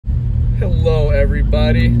Hello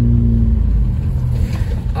everybody.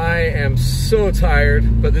 I am so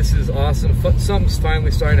tired, but this is awesome. Something's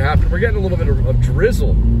finally starting to happen. We're getting a little bit of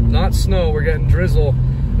drizzle, not snow, we're getting drizzle.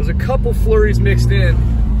 There's a couple flurries mixed in.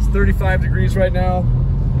 It's 35 degrees right now,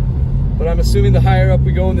 but I'm assuming the higher up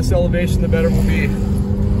we go in this elevation, the better we'll be.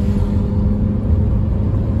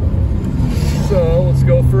 So let's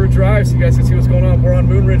go for a drive so you guys can see what's going on. We're on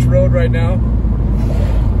Moon Ridge Road right now.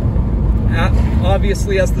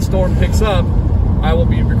 Obviously, as the storm picks up, I will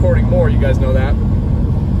be recording more, you guys know that.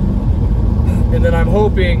 And then I'm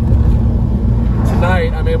hoping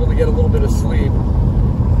tonight I'm able to get a little bit of sleep.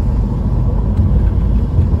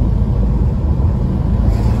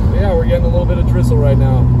 Yeah, we're getting a little bit of drizzle right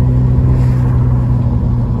now.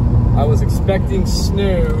 I was expecting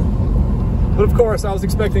snow, but of course I was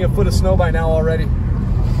expecting a foot of snow by now already.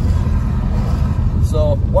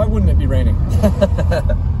 So why wouldn't it be raining?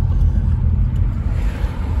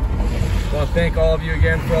 I want to thank all of you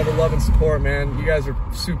again for all the love and support, man. You guys are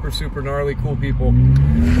super, super gnarly, cool people.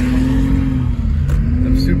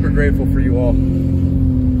 I'm super grateful for you all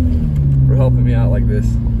for helping me out like this.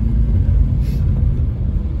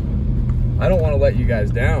 I don't want to let you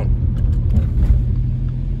guys down.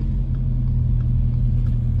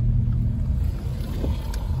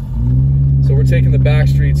 So we're taking the back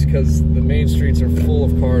streets because the main streets are full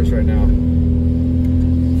of cars right now.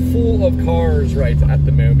 Full of cars right at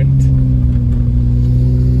the moment.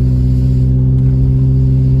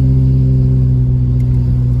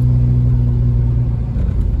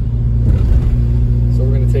 So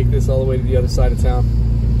we're going to take this all the way to the other side of town.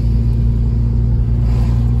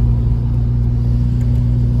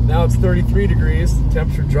 Now it's 33 degrees. The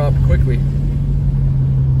temperature dropped quickly.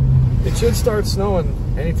 It should start snowing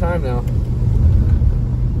anytime now,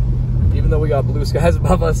 even though we got blue skies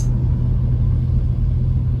above us.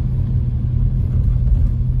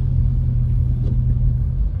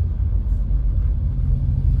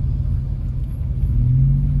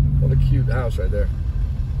 What a cute house right there.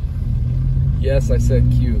 Yes, I said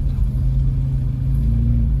cute.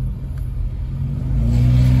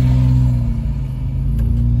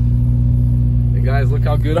 Hey guys, look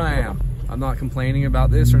how good I am. I'm not complaining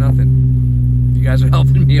about this or nothing. You guys are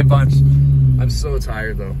helping me a bunch. I'm so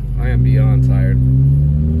tired though. I am beyond tired.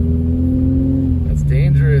 That's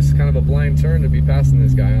dangerous, kind of a blind turn to be passing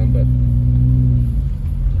this guy on, but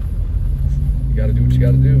you gotta do what you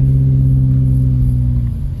gotta do.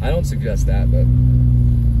 I don't suggest that, but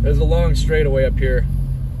there's a long straightaway up here.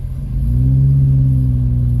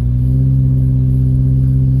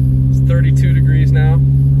 It's 32 degrees now.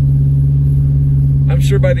 I'm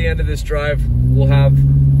sure by the end of this drive, we'll have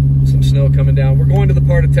some snow coming down. We're going to the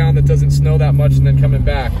part of town that doesn't snow that much and then coming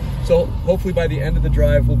back. So hopefully by the end of the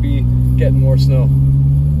drive, we'll be getting more snow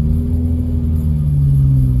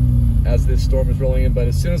as this storm is rolling in. But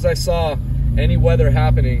as soon as I saw any weather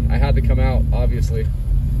happening, I had to come out, obviously.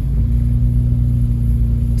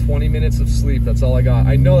 20 minutes of sleep, that's all I got.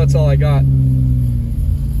 I know that's all I got.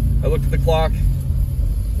 I looked at the clock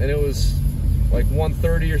and it was like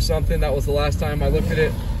 1:30 or something. That was the last time I looked at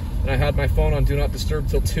it, and I had my phone on Do Not Disturb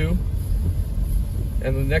till 2.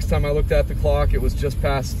 And the next time I looked at the clock, it was just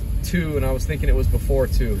past 2, and I was thinking it was before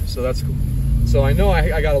 2. So that's cool. So I know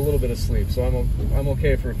I got a little bit of sleep, so I'm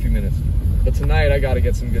okay for a few minutes. But tonight I got to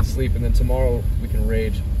get some good sleep, and then tomorrow we can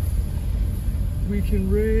rage. We can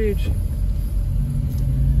rage.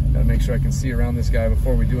 Gotta make sure I can see around this guy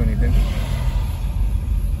before we do anything.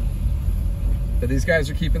 But these guys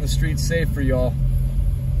are keeping the streets safe for y'all.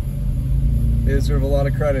 They deserve a lot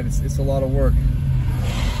of credit. It's a lot of work.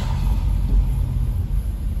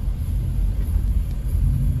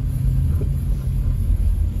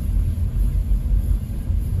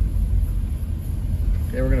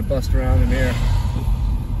 Okay, we're gonna bust around in here.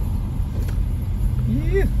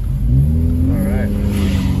 Yeah. All right.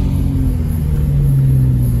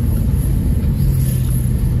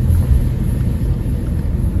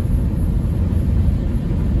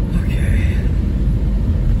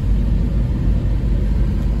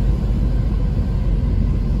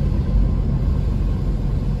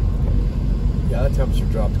 Temperature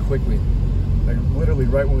dropped quickly. Like literally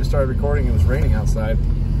right when we started recording, it was raining outside,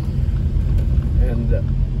 and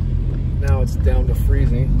now it's down to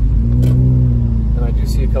freezing, and I do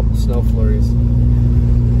see a couple snow flurries.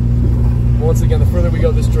 Once again, the further we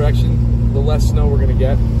go this direction, the less snow we're going to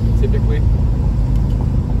get, typically.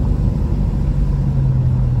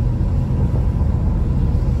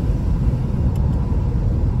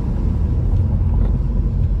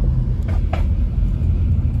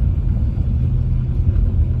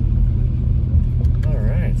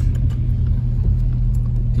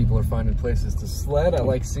 places to sled. I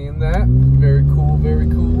like seeing that. Very cool, very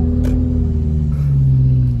cool.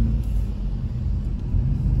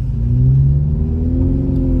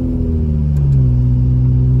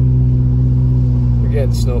 We're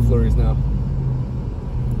getting snow flurries now.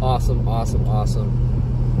 Awesome, awesome, awesome.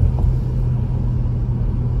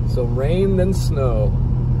 So rain, then snow.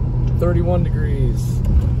 31 degrees.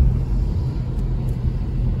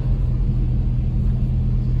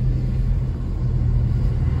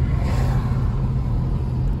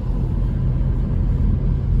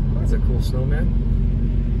 That's a cool snowman.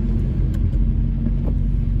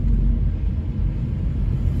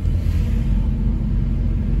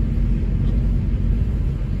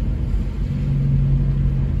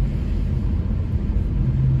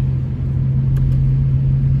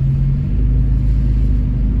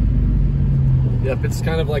 Yep, it's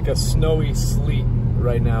kind of like a snowy sleet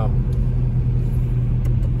right now.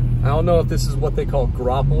 I don't know if this is what they call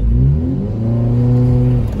grapple,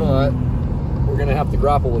 but we're gonna have to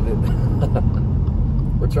grapple with it.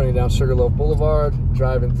 We're turning down Sugarloaf Boulevard,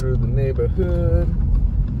 driving through the neighborhood.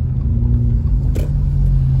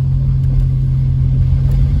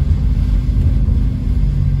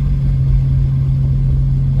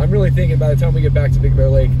 I'm really thinking by the time we get back to Big Bear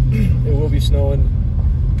Lake, it will be snowing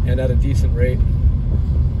and at a decent rate.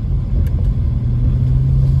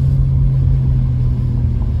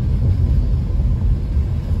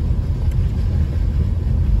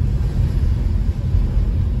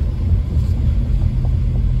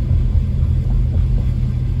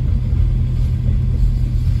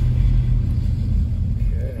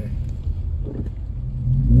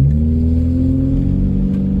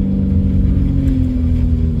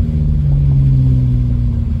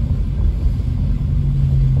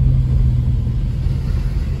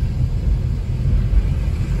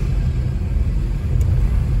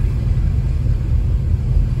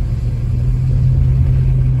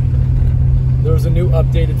 There's a new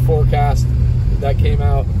updated forecast that came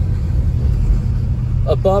out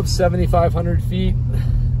above 7,500 feet,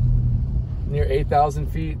 near 8,000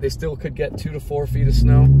 feet. They still could get 2 to 4 feet of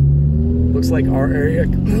snow. Looks like our area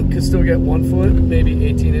could still get 1 foot, maybe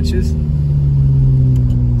 18 inches.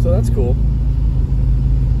 So that's cool.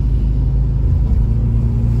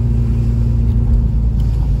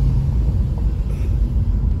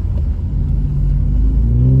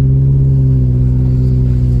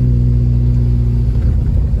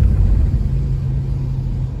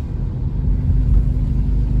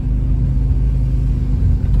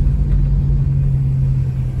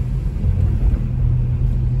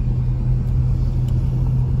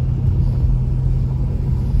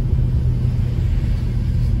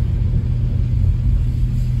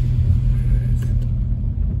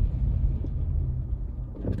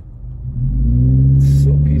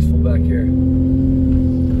 Back here.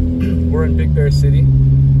 We're in Big Bear City.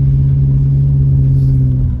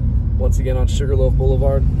 Once again on Sugarloaf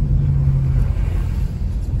Boulevard.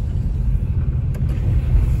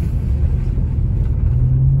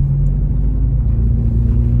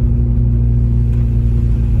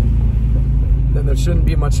 Then there shouldn't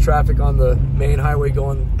be much traffic on the main highway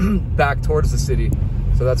going back towards the city.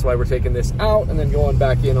 So that's why we're taking this out and then going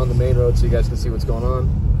back in on the main road so you guys can see what's going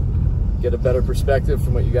on. Get a better perspective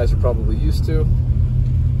from what you guys are probably used to.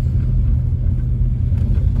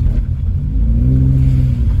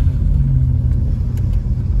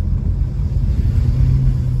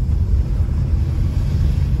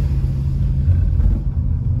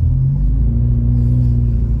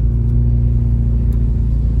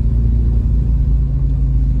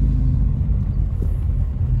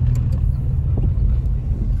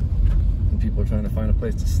 And people are trying to find a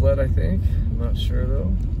place to sled, I think. I'm not sure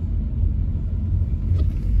though.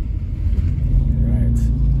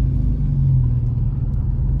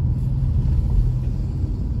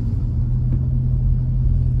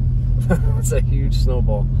 That's a huge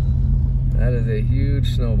snowball. That is a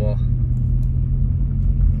huge snowball.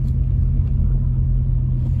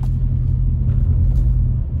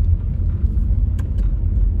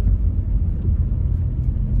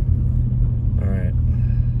 All right.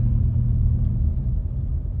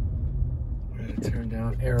 We're gonna turn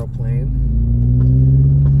down Aeroplane.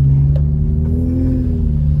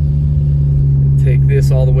 Take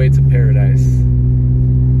this all the way to paradise.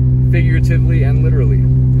 Figuratively and literally.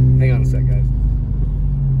 Hang on a sec, guys.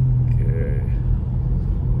 Okay.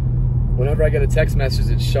 Whenever I get a text message,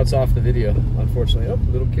 it shuts off the video, unfortunately. Oh,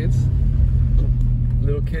 little kids.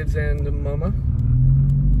 Little kids and mama.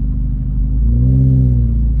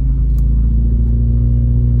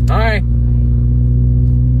 Hi.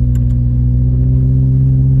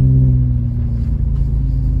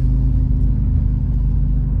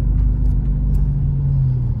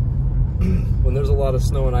 when there's a lot of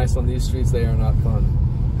snow and ice on these streets, they are not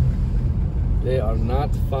fun. They are not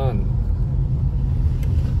fun.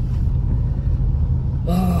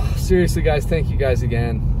 Oh, seriously, guys, thank you guys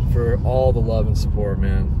again for all the love and support,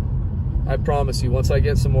 man. I promise you, once I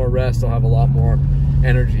get some more rest, I'll have a lot more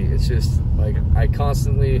energy. It's just like I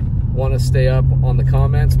constantly want to stay up on the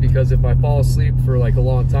comments, because if I fall asleep for like a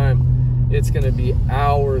long time, it's going to be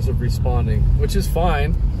hours of responding, which is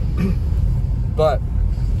fine, but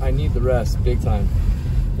I need the rest big time,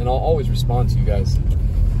 and I'll always respond to you guys.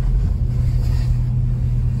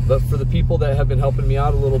 But for the people that have been helping me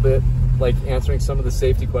out a little bit, like answering some of the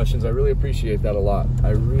safety questions, I really appreciate that a lot. I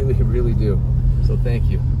really, really do. So thank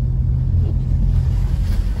you.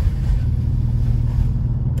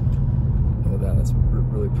 Look at that, that's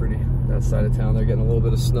really pretty. That side of town, they're getting a little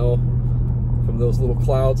bit of snow from those little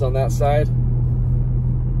clouds on that side.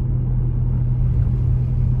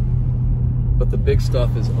 But the big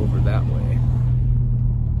stuff is over that way.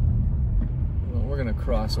 Well, we're gonna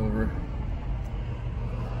cross over.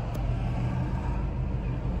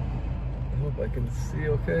 I hope I can see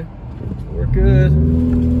okay. We're good.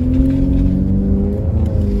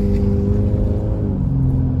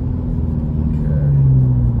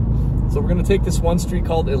 Okay. So we're gonna take this one street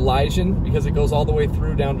called Elysian because it goes all the way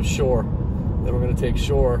through down to Shore. Then we're gonna take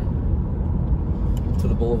Shore to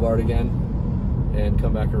the boulevard again and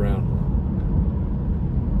come back around.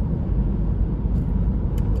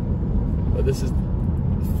 But this is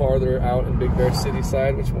farther out in Big Bear City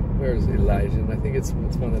side. Which one? Where is Elysian? I think it's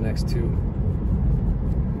one of the next two.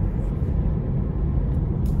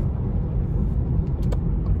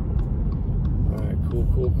 All right, cool,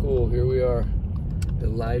 cool, cool. Here we are,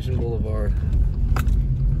 Elysian Boulevard.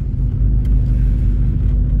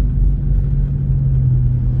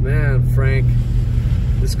 Man, Frank,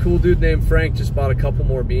 this cool dude named Frank just bought a couple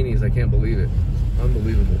more beanies. I can't believe it.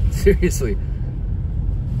 Unbelievable. Seriously.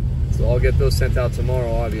 So I'll get those sent out tomorrow,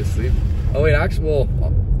 obviously. Oh wait, actually, well,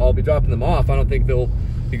 I'll be dropping them off. I don't think they'll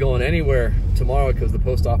be going anywhere tomorrow because the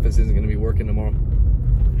post office isn't going to be working tomorrow.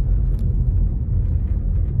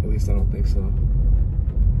 At least I don't think so.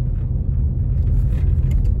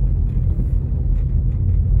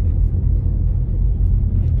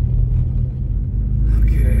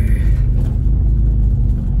 Okay.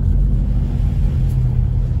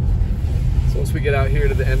 So once we get out here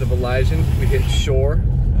to the end of Elysian, we hit Shore.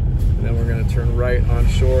 And then we're gonna turn right on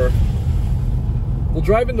Shore. We'll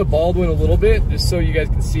drive into Baldwin a little bit, just so you guys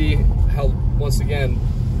can see how, once again,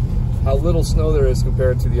 how little snow there is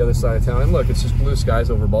compared to the other side of town. And look, it's just blue skies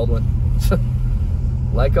over Baldwin.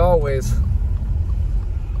 Like always.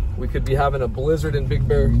 We could be having a blizzard in Big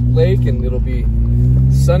Bear Lake and it'll be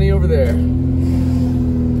sunny over there.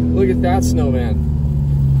 Look at that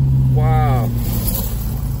snowman. Wow.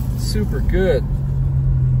 Super good.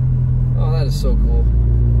 Oh, that is so cool.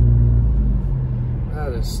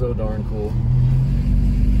 That is so darn cool.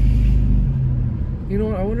 You know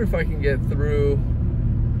what? I wonder if I can get through.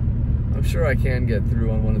 I'm sure I can get through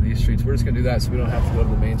on one of these streets. We're just gonna do that so we don't have to go to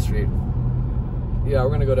the main street. Yeah, we're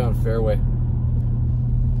gonna go down Fairway.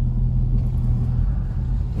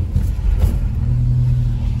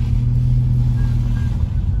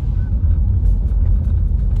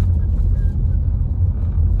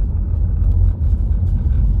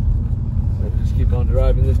 Just keep on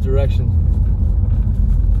driving this direction.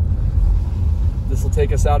 This will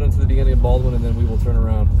take us out into the beginning of Baldwin, and then we will turn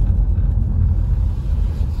around.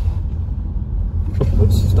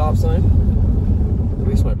 Oops, stop sign. At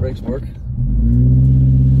least my brakes work.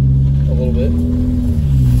 A little bit.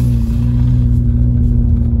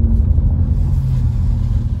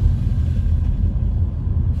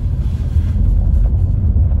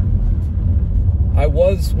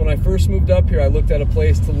 When I first moved up here, I looked at a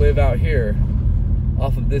place to live out here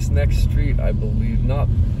off of this next street, I believe. Not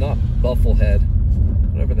Bufflehead,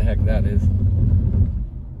 whatever the heck that is,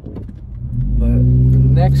 but the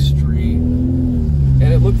next street, and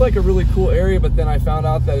it looked like a really cool area, but then I found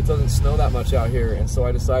out that it doesn't snow that much out here, and so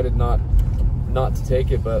I decided not to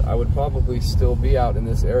take it, but I would probably still be out in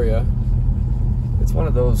this area. It's one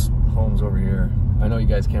of those homes over here. I know you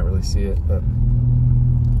guys can't really see it, but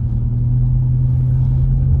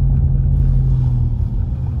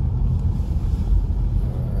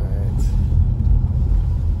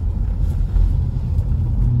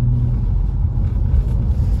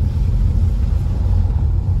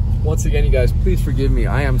once again, you guys, please forgive me.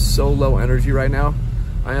 I am so low energy right now.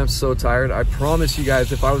 I am so tired. I promise you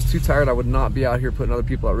guys, if I was too tired, I would not be out here putting other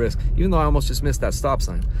people at risk, even though I almost just missed that stop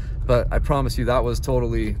sign. But I promise you, that was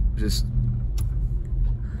totally just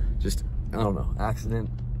I don't know, accident.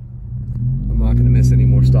 I'm not gonna miss any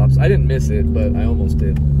more stops. I didn't miss it, but I almost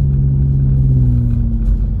did.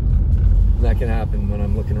 can happen when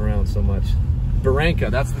I'm looking around so much.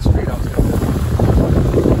 Barranca, that's the street I was going to.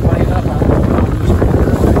 Funny enough, I don't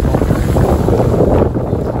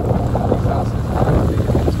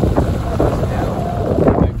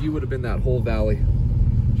know my view would have been that whole valley.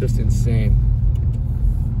 Just insane.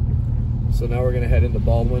 So now we're going to head into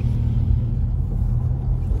Baldwin.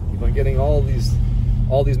 Keep on getting all these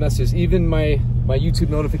messages. Even my YouTube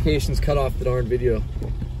notifications cut off the darn video,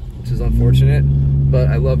 which is unfortunate, but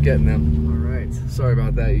I love getting them. All right, sorry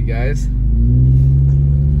about that, you guys.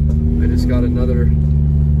 I just got another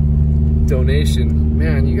donation.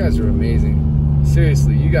 Man, you guys are amazing.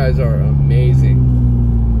 Seriously, you guys are amazing.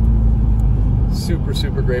 Super,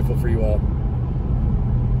 super grateful for you all.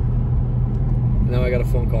 Now I got a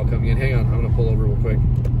phone call coming in. Hang on, I'm gonna pull over real quick,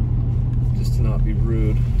 just to not be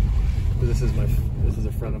rude. This is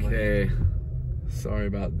a friend of mine. Okay, sorry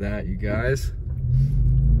about that, you guys.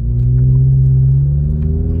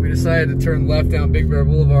 We decided to turn left down Big Bear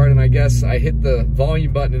Boulevard, and I guess I hit the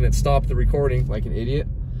volume button and it stopped the recording like an idiot.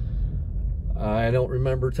 I don't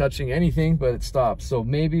remember touching anything, but it stopped. So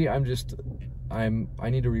maybe I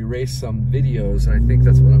need to erase some videos, and I think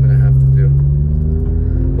that's what I'm gonna have to do.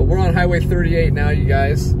 But we're on Highway 38 now, you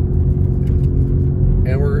guys,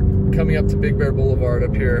 and we're coming up to Big Bear Boulevard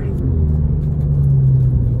up here.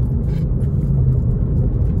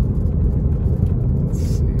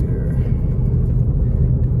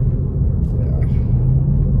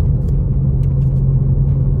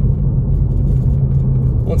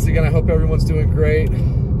 Once again, I hope everyone's doing great.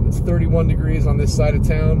 It's 31 degrees on this side of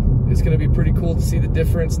town. It's going to be pretty cool to see the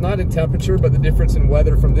difference, not in temperature, but the difference in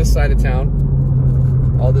weather from this side of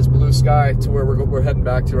town. All this blue sky to where we're heading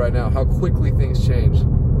back to right now. How quickly things change.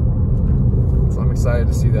 So I'm excited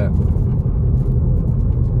to see that.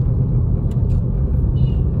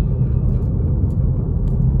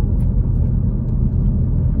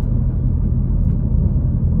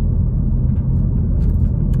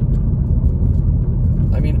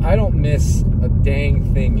 I don't miss a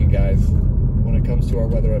dang thing, you guys, when it comes to our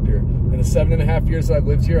weather up here. In the 7.5 years that I've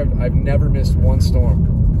lived here, I've never missed one storm.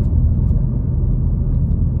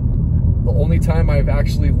 The only time I've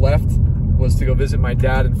actually left was to go visit my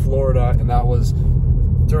dad in Florida, and that was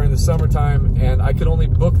during the summertime, and I could only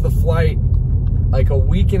book the flight like a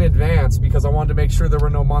week in advance because I wanted to make sure there were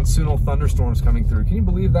no monsoonal thunderstorms coming through. Can you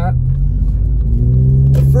believe that?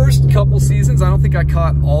 The first couple seasons, I don't think I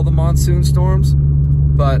caught all the monsoon storms.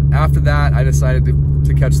 But after that, I decided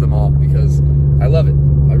to catch them all because I love it.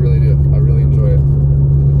 I really do. I really enjoy it.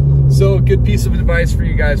 So, a good piece of advice for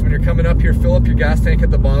you guys: when you're coming up here, fill up your gas tank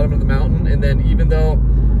at the bottom of the mountain, and then even though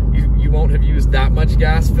you won't have used that much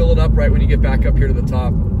gas, fill it up right when you get back up here to the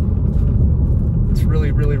top. It's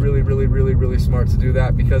really, really, really, really, really, really smart to do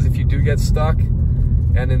that, because if you do get stuck,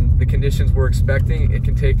 and in the conditions we're expecting, it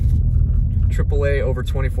can take AAA over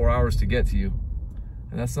 24 hours to get to you.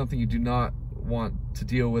 And that's something you do not want to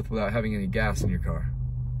deal with without having any gas in your car.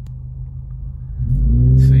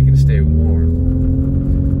 So you can stay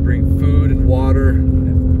warm. Bring food and water,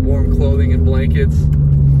 and warm clothing and blankets.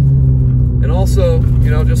 And also,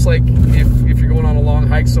 you know, just like if you're going on a long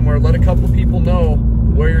hike somewhere, let a couple people know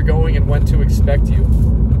where you're going and when to expect you.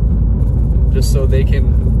 Just so they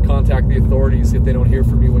can contact the authorities if they don't hear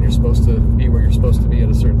from you when you're supposed to be where you're supposed to be at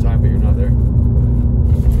a certain time, but you're not there.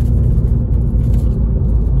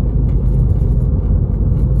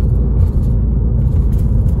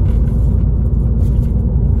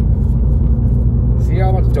 See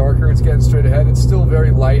how much darker it's getting straight ahead? It's still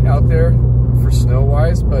very light out there for snow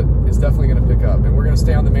wise, but it's definitely going to pick up. And we're going to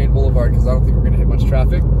stay on the main boulevard because I don't think we're going to hit much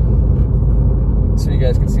traffic. So you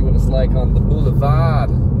guys can see what it's like on the boulevard.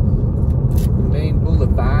 Main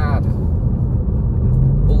boulevard.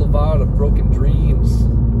 Boulevard of broken dreams.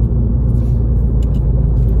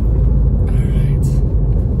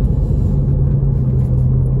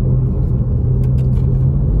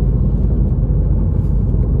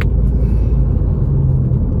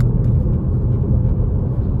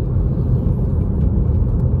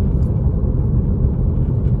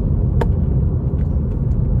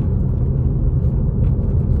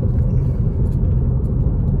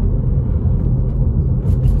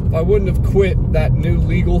 I wouldn't have quit that new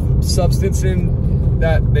legal substance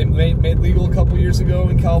that they made legal a couple years ago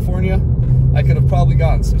in California, I could have probably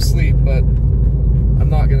gotten some sleep, but I'm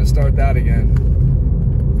not going to start that again.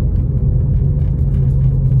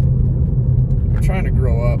 I'm trying to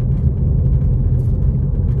grow up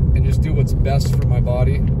and just do what's best for my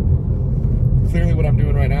body. Clearly what I'm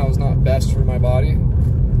doing right now is not best for my body,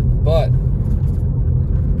 but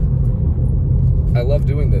I love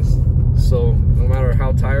doing this. So no matter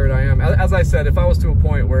how tired I am, as I said, if I was to a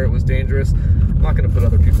point where it was dangerous, I'm not going to put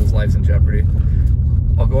other people's lives in jeopardy.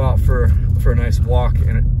 I'll go out for a nice walk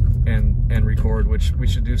and record, which we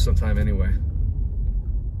should do sometime anyway.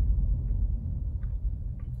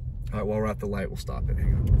 All right, while we're at the light, we'll stop it.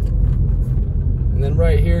 Hang on. And then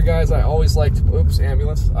right here, guys, I always like to, oops,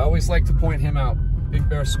 ambulance. I always like to point him out. Big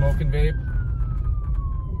Bear Smoke and Vape.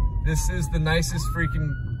 This is the nicest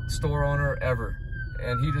freaking store owner ever,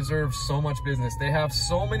 and he deserves so much business. They have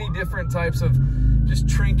so many different types of just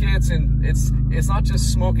trinkets, and it's not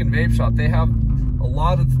just smoke and vape shop. They have a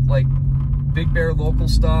lot of like Big Bear local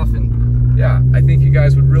stuff, and yeah, I think you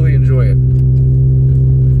guys would really enjoy it.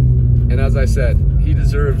 And as I said, he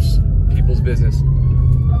deserves people's business.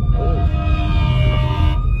 Oh.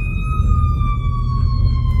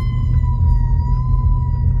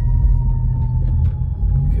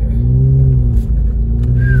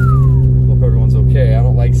 Okay, I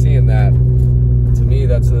don't like seeing that. To me,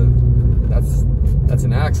 that's an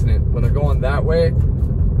accident. When they're going that way,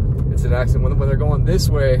 it's an accident. When they're going this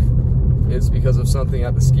way, it's because of something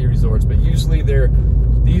at the ski resorts. But usually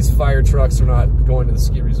these fire trucks are not going to the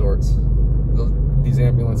ski resorts. These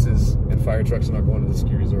ambulances and fire trucks are not going to the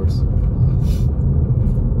ski resorts.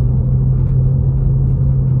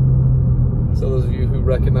 So those of you who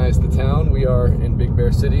recognize the town, we are in Big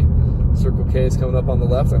Bear City. Circle K is coming up on the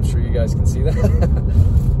left. I'm sure you guys can see that.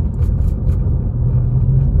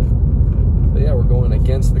 But yeah, we're going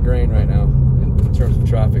against the grain right now in terms of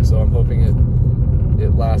traffic, so I'm hoping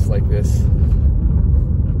it lasts like this.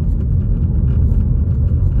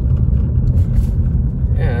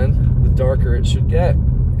 And the darker it should get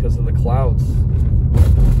because of the clouds.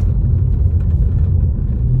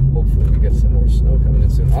 Hopefully we get some more snow coming in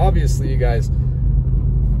soon. Obviously, you guys,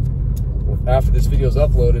 after this video is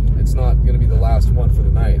uploaded, it's not going to be the last one for the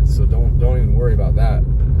night, so don't even worry about that,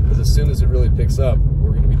 because as soon as it really picks up,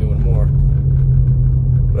 we're going to be doing more.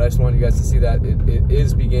 But I just wanted you guys to see that it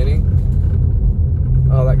is beginning.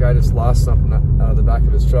 Oh, that guy just lost something out of the back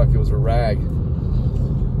of his truck. It was a rag.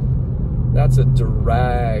 That's a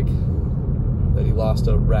drag that he lost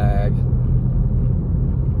a rag.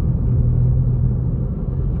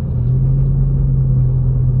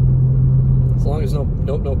 As long as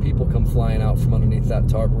no people come flying out from underneath that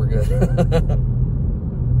tarp, we're good.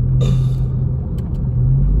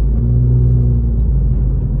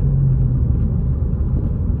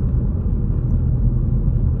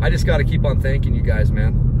 I just got to keep on thanking you guys,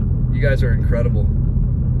 man. You guys are incredible.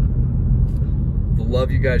 The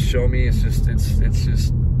love you guys show me is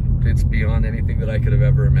it's beyond anything that I could have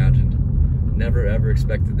ever imagined. Never ever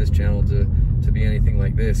expected this channel to be anything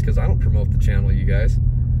like this, because I don't promote the channel, you guys.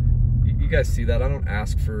 You guys see that? I don't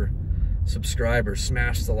ask for subscribe or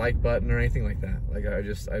smash the like button or anything like that. Like I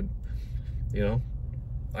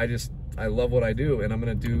love what I do, and I'm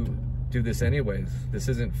gonna do this anyways. This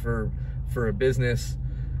isn't for a business.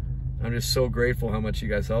 I'm just so grateful how much you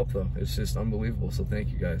guys help, though. It's just unbelievable. So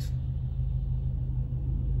thank you guys.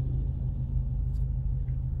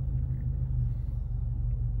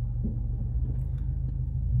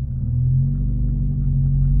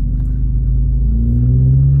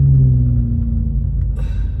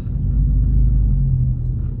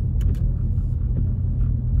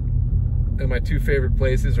 My two favorite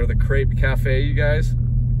places are the Crepe Cafe, you guys.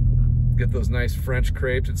 Get those nice French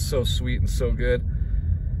crepes. It's so sweet and so good.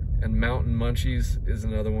 And Mountain Munchies is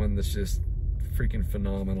another one that's just freaking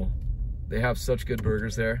phenomenal. They have such good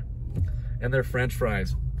burgers there. And their French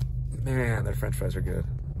fries. Man, their French fries are good.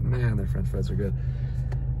 Man, their French fries are good.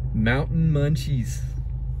 Mountain Munchies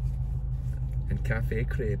and Cafe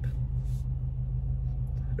Crepe.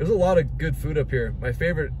 There's a lot of good food up here. My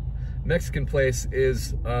favorite Mexican place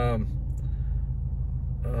is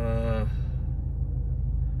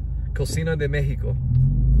Cocina de Mexico.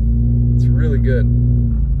 It's really good.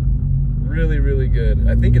 Really, really good.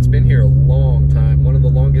 I think it's been here a long time. One of the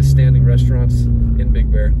longest standing restaurants in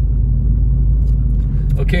Big Bear.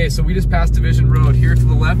 Okay, so we just passed Division Road. Here to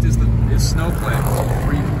the left is Snow Play,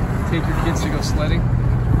 where you can take your kids to go sledding.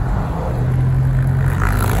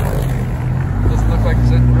 Doesn't look like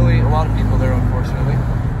there's really a lot of people there, unfortunately.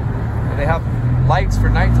 And they have lights for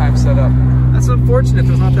nighttime set up. That's unfortunate,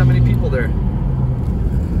 there's not that many people there.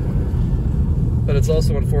 But it's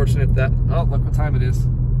also unfortunate that, oh, look what time it is.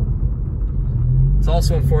 It's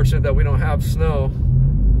also unfortunate that we don't have snow,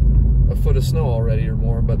 a foot of snow already or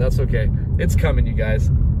more, but that's okay. It's coming, you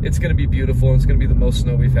guys. It's gonna be beautiful, and it's gonna be the most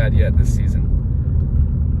snow we've had yet this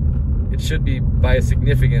season. It should be by a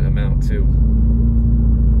significant amount too.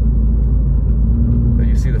 But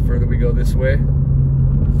you see, the further we go this way,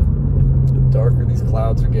 the darker these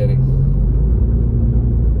clouds are getting.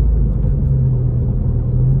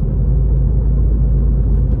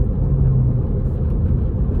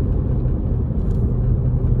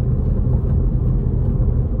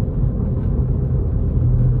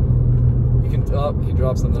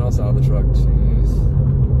 drop something else out of the truck.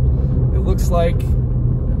 Jeez. It looks like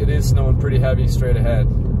it is snowing pretty heavy straight ahead.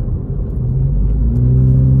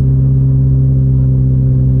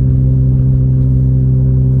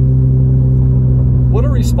 What a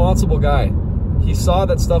responsible guy. He saw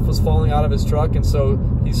that stuff was falling out of his truck, and so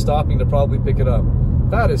he's stopping to probably pick it up.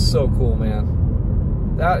 That is so cool,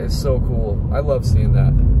 man. That is so cool. I love seeing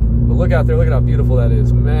that. But look out there, look at how beautiful that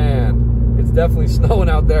is. Man, it's definitely snowing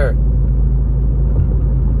out there.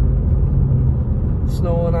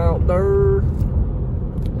 Snowing out there,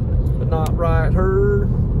 but not right here.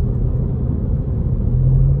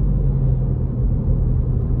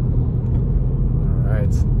 All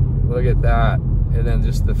right, look at that. And then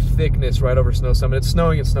just the thickness right over Snow Summit. It's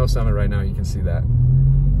snowing at Snow Summit right now, you can see that.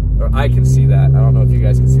 Or I can see that. I don't know if you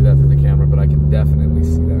guys can see that through the camera, but I can definitely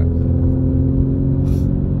see that.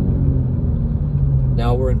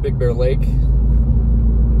 Now we're in Big Bear Lake,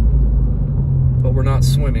 but we're not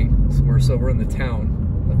swimming, so we're in the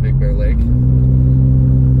town of Big Bear Lake.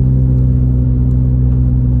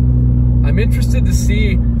 I'm interested to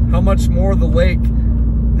see how much more the lake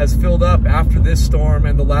has filled up after this storm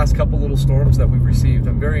and the last couple little storms that we've received.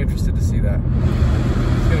 I'm very interested to see that.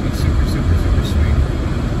 It's gonna be super, super, super sweet.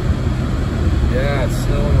 Yeah, it's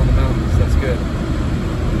snowing on the mountains, that's good.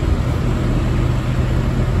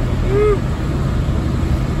 Woo!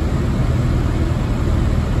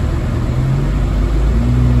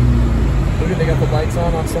 Look at, they got the lights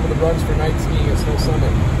on some of the runs for night skiing at Snow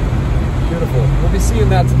Summit. Beautiful. We'll be seeing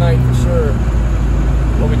that tonight for sure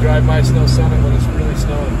when we drive by Snow Summit when it's really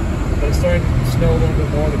snowing. But it's starting to snow a little bit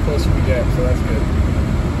more the closer we get, so that's good.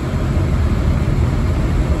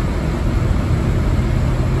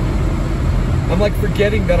 I'm like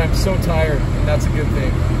forgetting that I'm so tired, and that's a good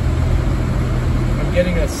thing. I'm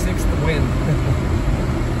getting a 6th wind.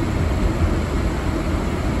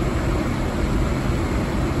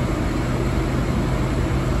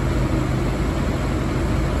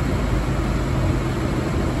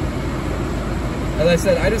 As I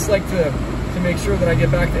said, I just like to make sure that I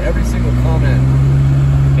get back to every single comment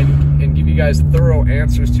and give you guys thorough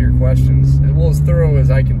answers to your questions, as well as thorough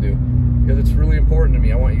as I can do, because it's really important to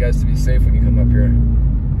me. I want you guys to be safe when you come up here.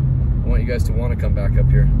 I want you guys to want to come back up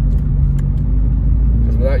here,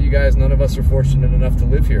 because without you guys, none of us are fortunate enough to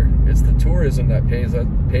live here. It's the tourism that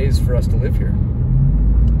pays for us to live here.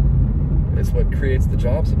 It's what creates the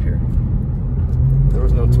jobs up here. If there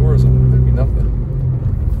was no tourism, there'd be nothing.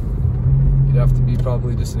 You'd have to be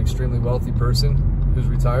probably just an extremely wealthy person who's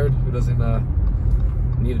retired, who doesn't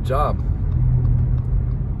need a job.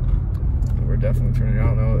 But we're definitely turning. I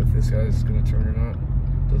don't know if this guy's going to turn or not.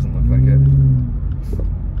 Doesn't look like it.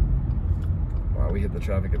 Wow, we hit the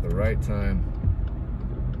traffic at the right time.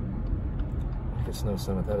 Look at Snow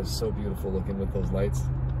Summit. That is so beautiful looking with those lights.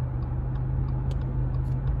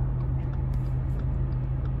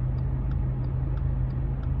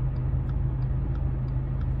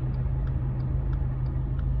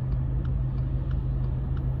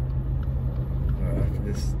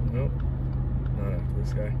 Nope, not after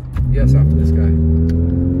this guy. Yes, after this guy.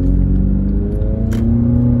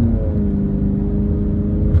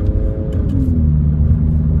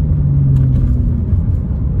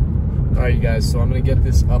 Alright, you guys, so I'm going to get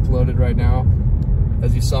this uploaded right now.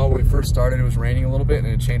 As you saw when we first started, it was raining a little bit and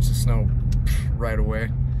it changed to snow right away.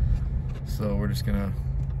 So we're just gonna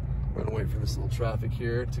wait for this little traffic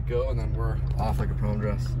here to go, and then we're off like a prom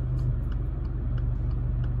dress.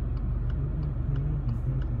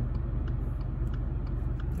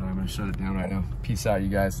 I'm gonna shut it down right now. Peace out, you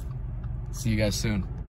guys. See you guys soon.